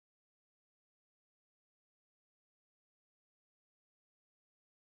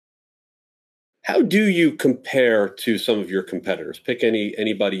How do you compare to some of your competitors? Pick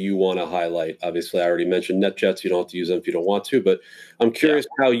anybody you want to highlight. Obviously, I already mentioned NetJets. You don't have to use them if you don't want to, but I'm Yeah. curious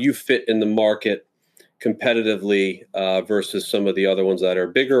how you fit in the market competitively versus some of the other ones that are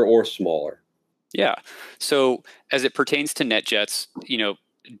bigger or smaller. Yeah. So as it pertains to NetJets,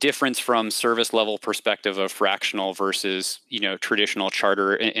 difference from service level perspective of fractional versus, traditional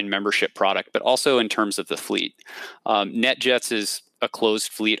charter and membership product, but also in terms of the fleet. NetJets is a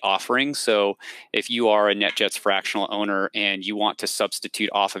closed fleet offering. So if you are a NetJets fractional owner and you want to substitute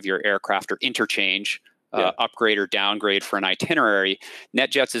off of your aircraft or interchange, Yeah. upgrade or downgrade for an itinerary,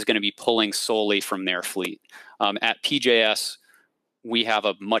 NetJets is going to be pulling solely from their fleet. At PJS, we have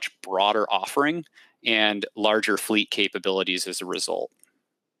a much broader offering and larger fleet capabilities as a result.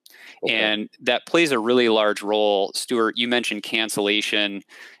 Okay. And that plays a really large role. Stuart, you mentioned cancellation,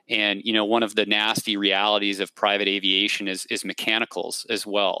 and one of the nasty realities of private aviation is mechanicals as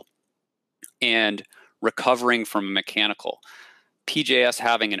well. And recovering from a mechanical. PJS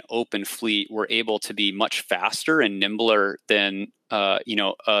having an open fleet, we're able to be much faster and nimbler than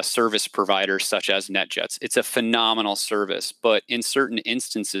a service provider such as NetJets. It's a phenomenal service, but in certain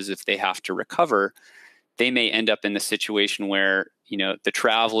instances, if they have to recover, they may end up in the situation where the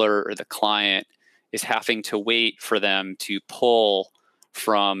traveler or the client is having to wait for them to pull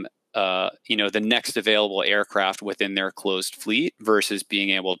from the next available aircraft within their closed fleet versus being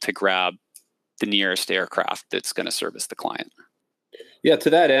able to grab the nearest aircraft that's going to service the client. Yeah, to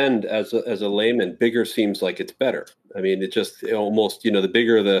that end, as a layman, bigger seems like it's better. I mean, it almost, the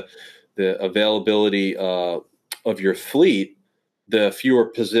bigger the availability of your fleet, the fewer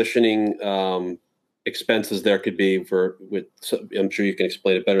positioning expenses there could be I'm sure you can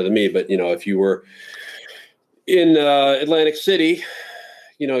explain it better than me, but if you were in Atlantic City,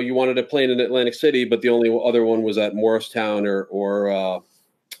 you wanted a plane in Atlantic City, but the only other one was at Morristown or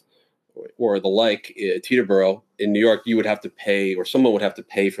the like, Teterboro in New York, you would have to pay, or someone would have to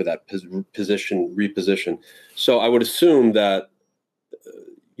pay for that reposition. So I would assume that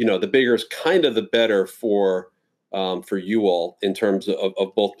the bigger is kind of the better for you all in terms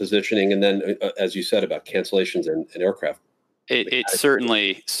of both positioning and then, as you said, about cancellations and aircraft. It's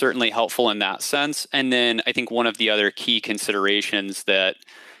certainly helpful in that sense. And then I think one of the other key considerations that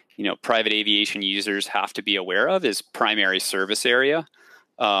private aviation users have to be aware of is primary service area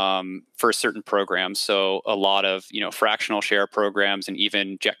for certain programs. So a lot of fractional share programs and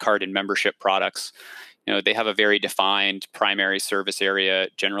even jet card and membership products, they have a very defined primary service area,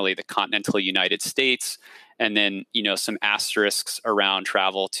 generally the continental United States, and then some asterisks around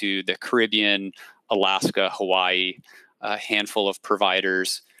travel to the Caribbean, Alaska, Hawaii. A handful of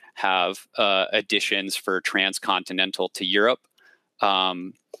providers have additions for transcontinental to Europe.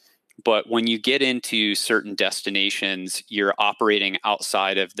 But when you get into certain destinations, you're operating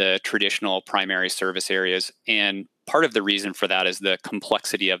outside of the traditional primary service areas. And part of the reason for that is the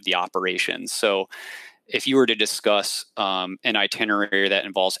complexity of the operations. So if you were to discuss an itinerary that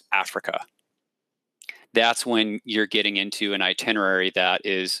involves Africa, that's when you're getting into an itinerary that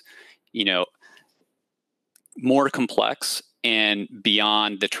is, more complex and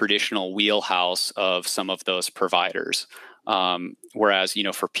beyond the traditional wheelhouse of some of those providers. Whereas,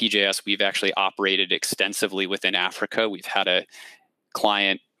 for PJS, we've actually operated extensively within Africa. We've had a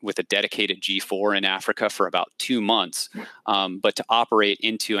client with a dedicated G4 in Africa for about 2 months. But to operate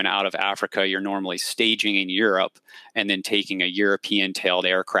into and out of Africa, you're normally staging in Europe and then taking a European tailed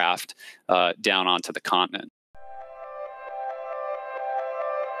aircraft down onto the continent.